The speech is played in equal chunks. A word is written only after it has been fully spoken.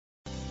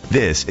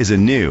This is a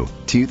new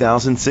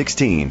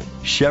 2016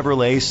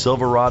 Chevrolet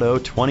Silverado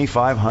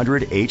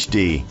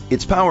 2500HD.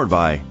 It's powered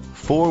by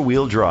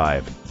four-wheel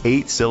drive,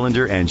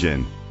 8-cylinder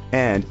engine,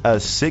 and a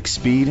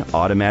 6-speed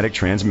automatic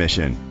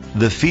transmission.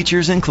 The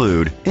features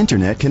include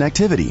internet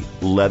connectivity,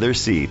 leather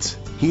seats,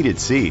 heated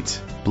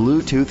seats,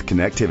 Bluetooth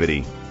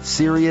connectivity,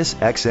 Sirius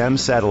XM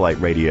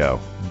satellite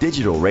radio,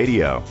 digital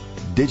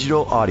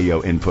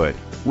audio input,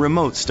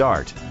 remote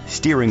start,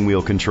 steering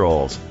wheel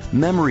controls,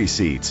 memory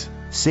seats.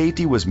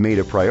 Safety was made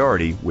a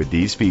priority with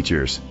these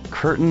features: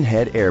 curtain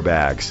head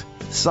airbags,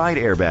 side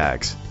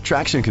airbags,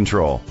 traction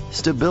control,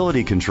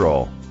 stability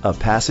control, a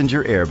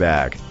passenger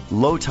airbag,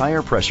 low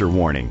tire pressure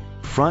warning,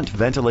 front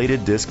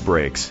ventilated disc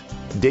brakes,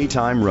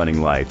 daytime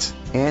running lights,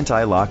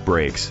 anti-lock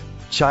brakes,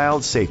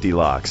 child safety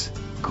locks.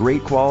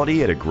 Great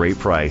quality at a great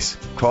price.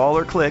 Call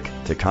or click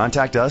to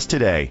contact us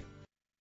today.